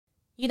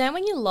You know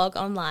when you log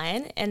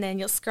online and then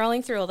you're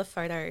scrolling through all the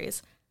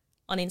photos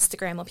on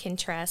Instagram or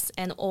Pinterest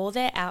and all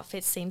their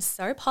outfits seem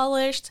so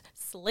polished,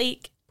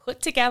 sleek,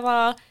 put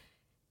together,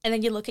 and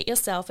then you look at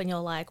yourself and you're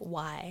like,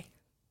 why?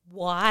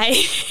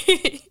 Why?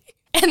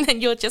 And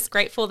then you're just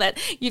grateful that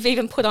you've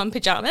even put on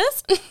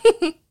pajamas.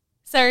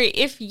 So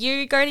if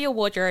you go to your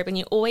wardrobe and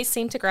you always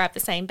seem to grab the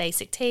same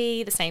basic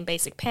tee, the same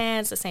basic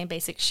pants, the same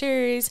basic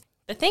shoes,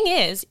 the thing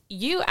is,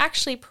 you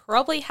actually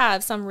probably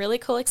have some really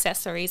cool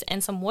accessories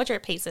and some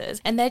wardrobe pieces,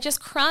 and they're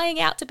just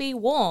crying out to be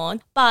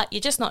worn, but you're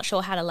just not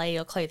sure how to lay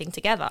your clothing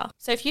together.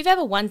 So if you've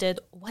ever wondered,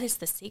 what is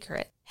the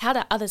secret? How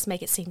do others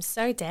make it seem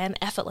so damn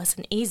effortless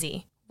and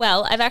easy?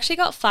 Well, I've actually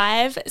got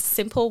 5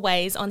 simple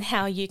ways on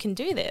how you can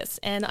do this,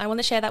 and I want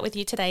to share that with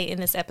you today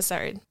in this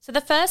episode. So the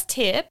first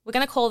tip, we're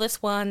going to call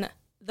this one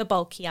the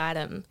bulky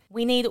item.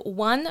 We need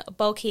one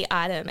bulky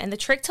item, and the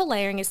trick to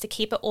layering is to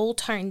keep it all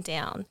toned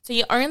down. So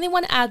you only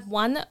want to add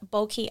one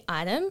bulky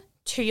item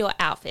to your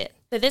outfit.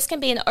 So this can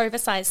be an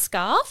oversized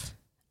scarf,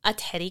 a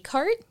teddy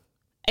coat,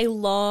 a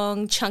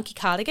long chunky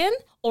cardigan,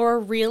 or a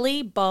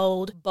really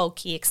bold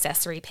bulky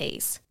accessory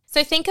piece.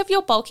 So think of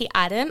your bulky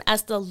item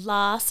as the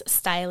last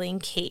styling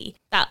key,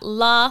 that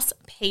last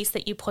piece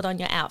that you put on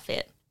your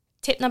outfit.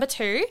 Tip number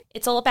 2,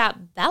 it's all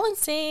about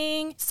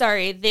balancing.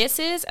 So this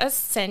is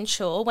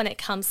essential when it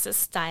comes to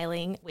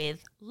styling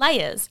with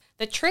layers.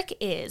 The trick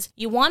is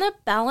you want to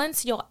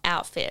balance your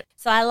outfit.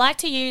 So I like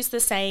to use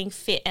the saying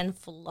fit and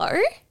flow.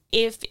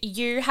 If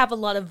you have a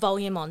lot of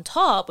volume on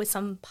top with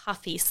some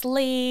puffy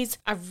sleeves,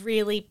 a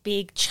really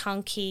big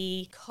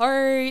chunky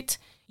coat,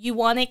 you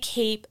want to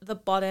keep the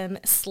bottom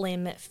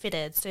slim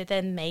fitted. So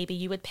then maybe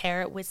you would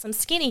pair it with some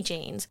skinny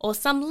jeans or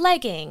some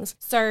leggings.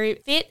 So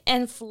fit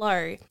and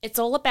flow. It's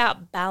all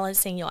about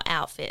balancing your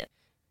outfit.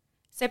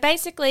 So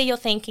basically you're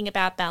thinking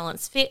about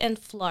balance, fit and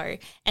flow.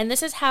 And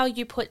this is how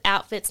you put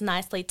outfits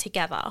nicely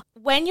together.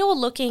 When you're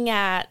looking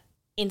at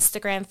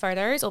Instagram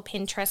photos or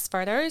Pinterest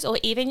photos or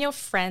even your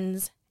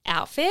friends'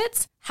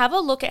 outfits, have a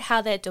look at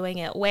how they're doing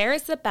it. Where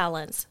is the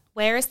balance?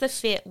 Where is the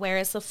fit? Where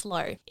is the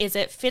flow? Is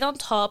it fit on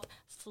top,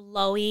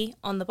 flowy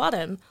on the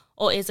bottom,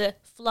 or is it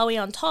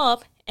flowy on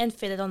top and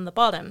fitted on the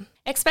bottom?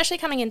 Especially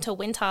coming into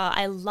winter,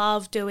 I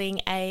love doing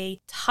a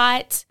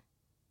tight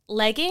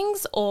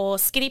leggings or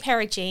skinny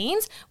pair of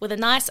jeans with a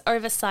nice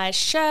oversized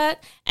shirt,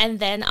 and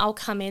then I'll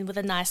come in with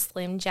a nice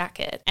slim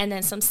jacket and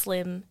then some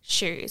slim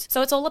shoes.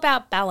 So it's all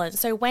about balance.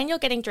 So when you're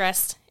getting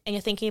dressed and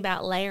you're thinking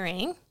about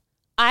layering,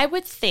 I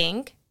would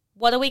think,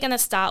 what are we going to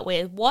start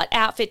with? What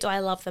outfit do I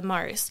love the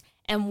most?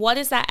 And what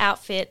is that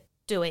outfit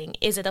doing?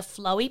 Is it a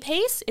flowy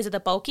piece? Is it a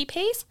bulky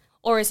piece?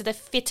 Or is it a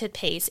fitted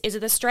piece? Is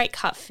it a straight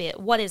cut fit?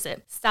 What is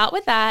it? Start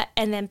with that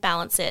and then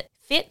balance it.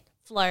 Fit,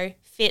 flow,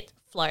 fit,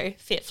 flow,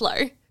 fit,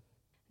 flow.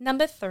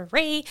 Number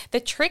 3, the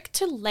trick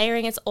to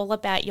layering is all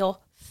about your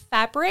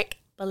fabric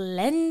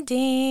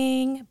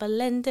blending.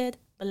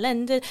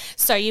 Blended.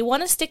 So you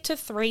want to stick to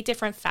 3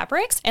 different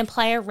fabrics and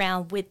play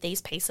around with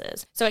these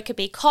pieces. So it could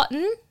be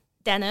cotton,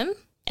 denim,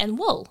 and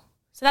wool.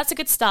 So that's a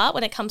good start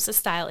when it comes to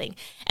styling.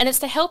 And it's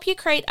to help you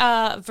create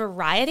a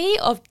variety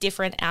of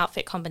different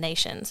outfit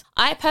combinations.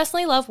 I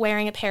personally love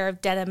wearing a pair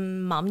of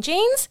denim mum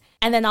jeans,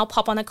 and then I'll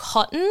pop on a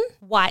cotton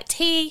white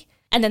tee,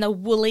 and then a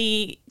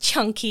woolly,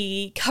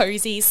 chunky,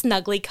 cozy,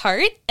 snuggly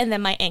coat, and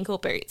then my ankle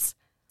boots.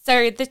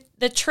 So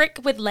the trick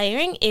with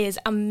layering is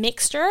a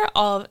mixture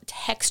of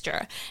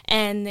texture,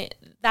 and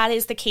that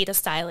is the key to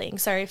styling.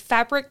 So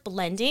fabric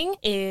blending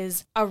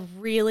is a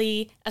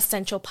really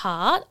essential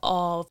part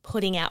of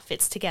putting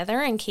outfits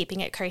together and keeping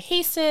it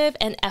cohesive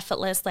and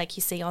effortless like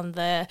you see on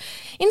the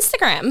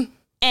Instagram.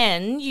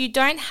 And you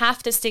don't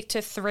have to stick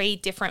to 3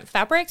 different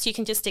fabrics. You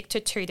can just stick to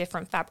 2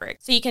 different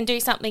fabrics. So you can do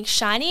something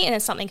shiny and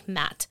then something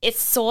matte.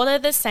 It's sort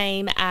of the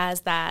same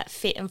as that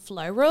fit and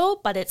flow rule,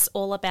 but it's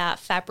all about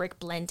fabric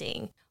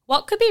blending.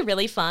 What could be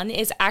really fun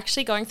is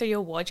actually going through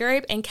your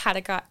wardrobe and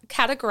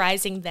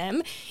categorizing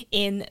them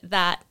in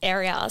that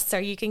area. So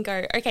you can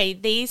go, okay,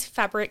 these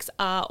fabrics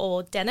are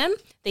all denim,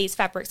 these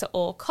fabrics are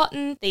all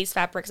cotton, these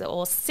fabrics are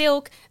all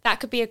silk.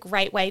 That could be a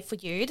great way for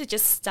you to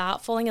just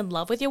start falling in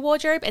love with your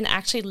wardrobe and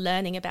actually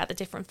learning about the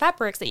different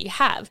fabrics that you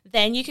have.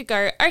 Then you could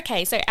go,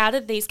 okay, so out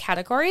of these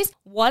categories,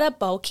 what are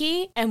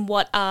bulky and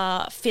what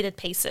are fitted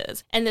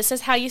pieces? And this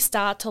is how you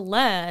start to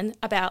learn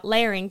about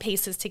layering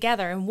pieces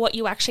together and what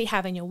you actually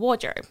have in your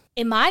wardrobe.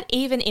 It might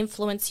even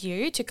influence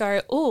you to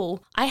go,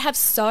 oh, I have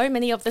so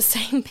many of the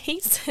same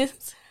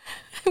pieces,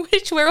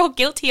 which we're all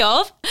guilty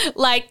of,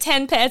 like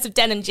 10 pairs of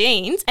denim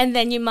jeans. And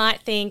then you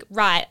might think,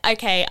 right,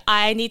 okay,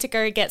 I need to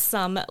go get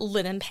some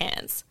linen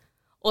pants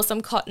or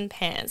some cotton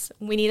pants.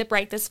 We need to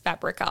break this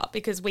fabric up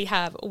because we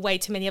have way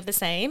too many of the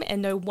same,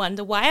 and no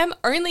wonder why I'm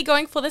only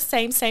going for the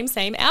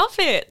same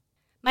outfit.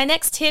 My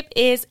next tip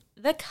is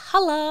the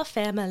color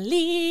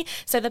family.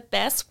 So the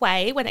best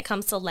way when it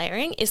comes to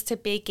layering is to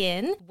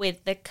begin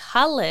with the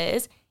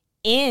colors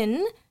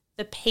in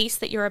the piece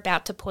that you're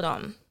about to put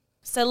on.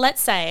 So let's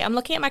say I'm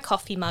looking at my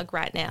coffee mug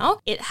right now.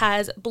 It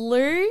has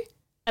blue,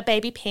 a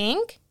baby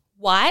pink,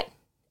 white,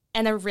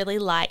 and a really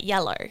light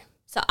yellow.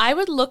 So I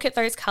would look at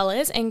those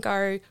colors and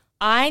go,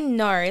 I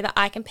know that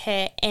I can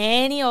pair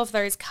any of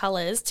those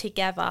colors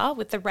together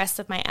with the rest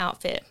of my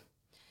outfit.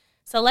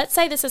 So let's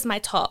say this is my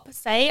top.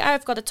 Say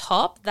I've got a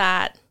top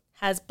that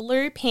has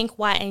blue, pink,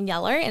 white, and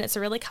yellow, and it's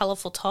a really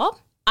colorful top.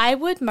 I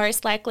would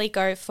most likely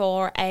go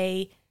for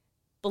a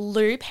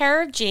blue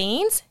pair of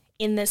jeans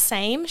in the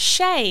same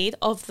shade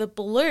of the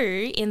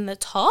blue in the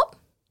top.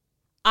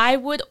 I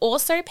would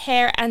also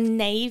pair a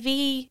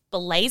navy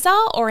blazer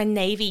or a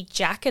navy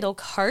jacket or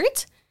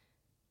coat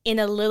in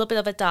a little bit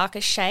of a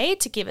darker shade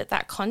to give it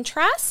that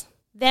contrast.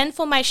 Then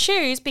for my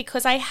shoes,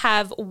 because I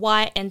have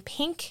white and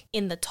pink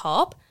in the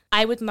top,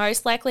 I would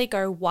most likely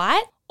go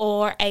white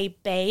or a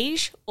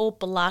beige or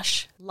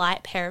blush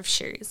light pair of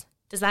shoes.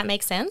 Does that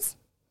make sense?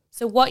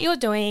 So what you're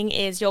doing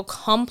is you're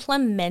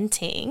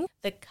complementing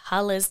the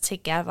colors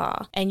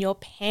together and you're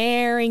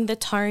pairing the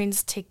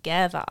tones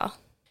together.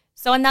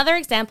 So another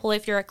example,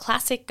 if you're a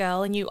classic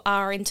girl and you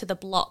are into the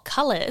block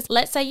colors,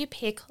 let's say you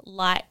pick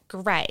light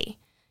gray.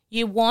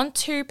 You want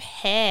to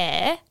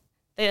pair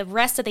the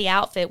rest of the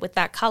outfit with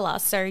that color.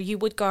 So you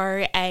would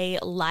go a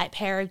light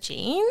pair of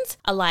jeans,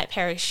 a light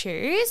pair of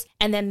shoes,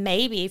 and then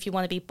maybe if you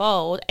want to be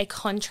bold, a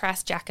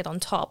contrast jacket on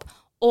top.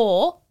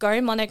 Or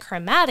go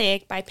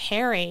monochromatic by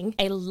pairing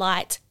a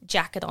light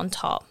jacket on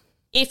top.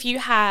 If you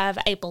have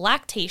a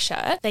black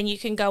t-shirt, then you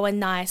can go a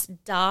nice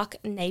dark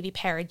navy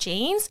pair of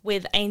jeans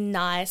with a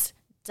nice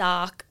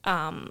dark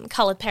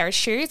colored pair of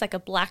shoes, like a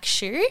black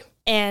shoe.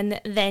 And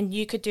then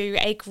you could do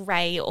a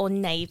grey or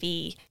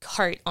navy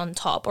coat on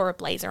top, or a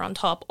blazer on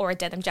top, or a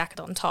denim jacket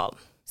on top.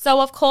 So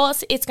of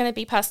course, it's going to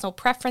be personal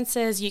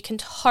preferences. You can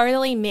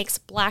totally mix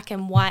black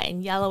and white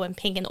and yellow and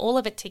pink and all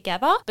of it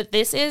together. But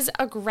this is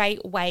a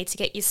great way to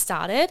get you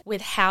started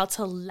with how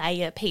to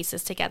layer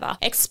pieces together,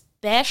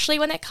 especially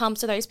when it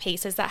comes to those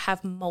pieces that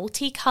have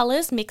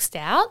multi-colors mixed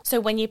out. So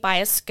when you buy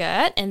a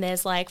skirt and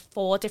there's like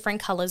 4 different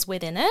colors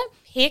within it,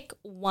 pick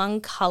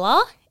one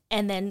color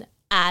and then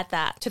add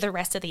that to the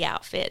rest of the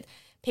outfit.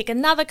 Pick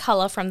another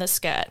color from the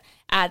skirt,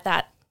 add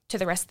that to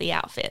the rest of the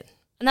outfit.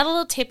 Another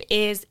little tip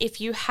is if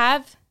you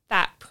have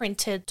that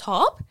printed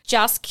top,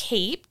 just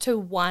keep to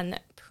one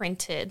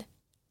printed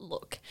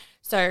look.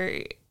 So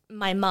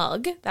my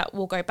mug that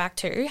we'll go back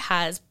to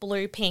has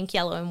blue, pink,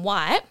 yellow, and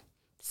white.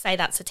 Say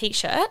that's a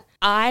t-shirt.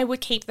 I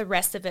would keep the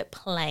rest of it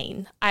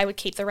plain. I would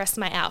keep the rest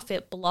of my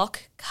outfit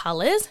block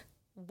colors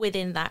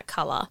within that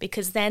color,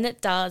 because then it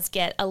does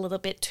get a little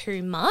bit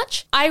too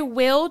much. I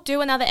will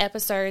do another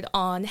episode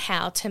on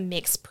how to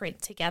mix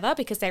print together,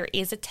 because there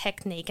is a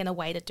technique and a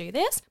way to do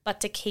this.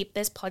 But to keep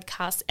this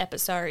podcast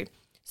episode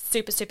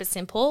super, super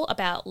simple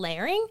about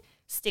layering,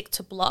 stick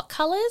to block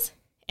colors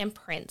and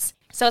prints.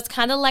 So it's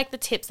kind of like the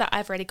tips that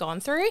I've already gone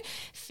through,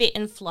 fit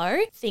and flow.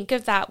 Think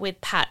of that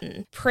with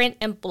pattern, print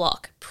and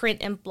block, print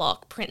and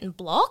block, print and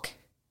block,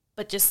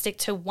 but just stick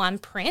to one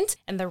print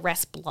and the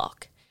rest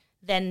block.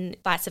 Then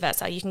vice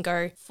versa, you can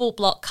go full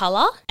block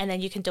color and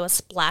then you can do a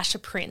splash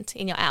of print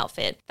in your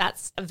outfit.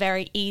 That's a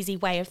very easy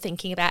way of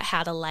thinking about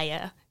how to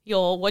layer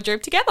your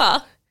wardrobe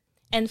together.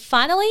 And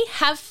finally,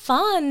 have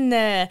fun.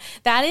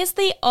 That is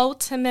the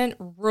ultimate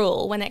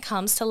rule when it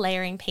comes to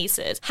layering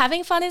pieces.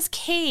 Having fun is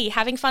key.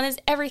 Having fun is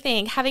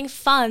everything. Having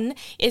fun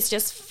is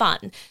just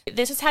fun.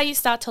 This is how you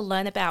start to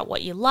learn about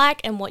what you like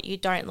and what you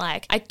don't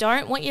like. I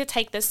don't want you to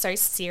take this so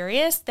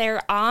serious.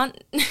 There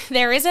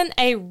isn't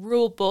a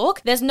rule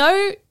book. There's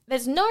no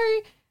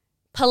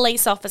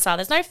police officer,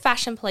 there's no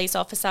fashion police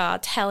officer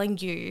telling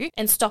you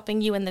and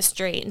stopping you in the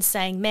street and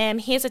saying, ma'am,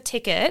 here's a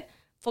ticket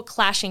for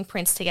clashing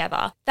prints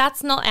together.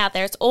 That's not out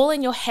there. It's all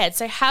in your head.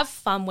 So have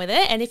fun with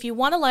it. And if you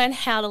want to learn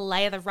how to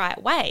layer the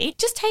right way,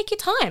 just take your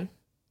time.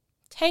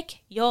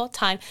 Take your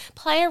time.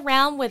 Play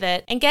around with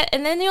it and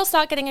then you'll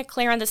start getting a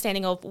clear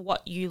understanding of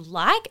what you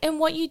like and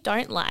what you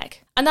don't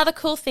like. Another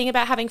cool thing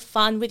about having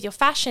fun with your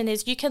fashion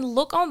is you can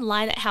look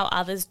online at how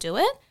others do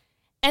it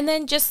and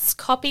then just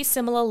copy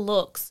similar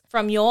looks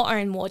from your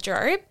own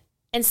wardrobe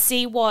and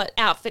see what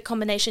outfit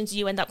combinations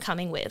you end up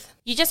coming with.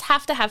 You just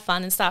have to have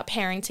fun and start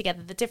pairing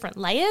together the different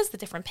layers, the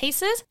different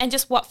pieces, and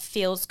just what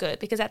feels good.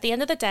 Because at the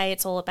end of the day,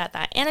 it's all about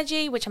that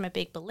energy, which I'm a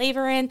big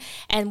believer in.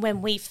 And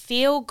when we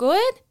feel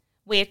good,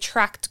 we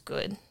attract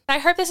good. I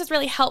hope this is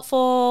really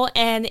helpful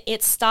and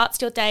it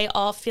starts your day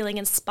off feeling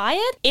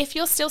inspired. If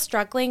you're still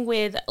struggling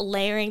with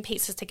layering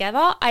pieces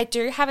together, I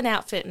do have an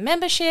outfit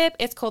membership.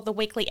 It's called the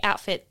Weekly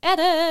Outfit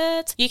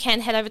Edit. You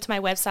can head over to my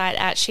website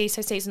at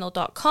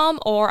shesoseasonal.com,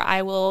 or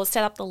I will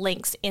set up the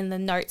links in the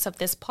notes of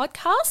this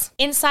podcast.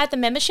 Inside the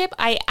membership,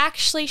 I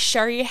actually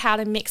show you how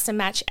to mix and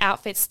match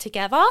outfits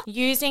together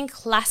using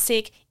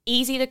classic,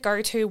 easy to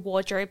go to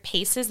wardrobe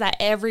pieces that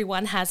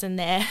everyone has in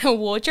their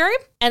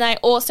wardrobe. And I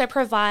also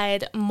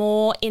provide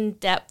more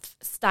in-depth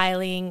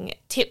styling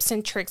tips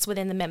and tricks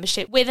within the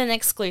membership with an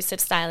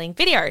exclusive styling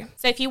video.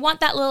 So if you want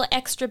that little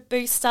extra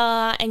booster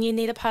and you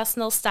need a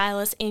personal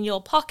stylist in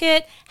your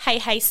pocket,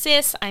 hey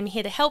sis, I'm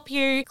here to help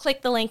you.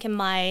 Click the link in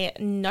my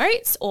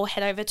notes or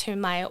head over to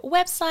my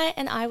website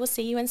and I will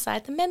see you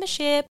inside the membership.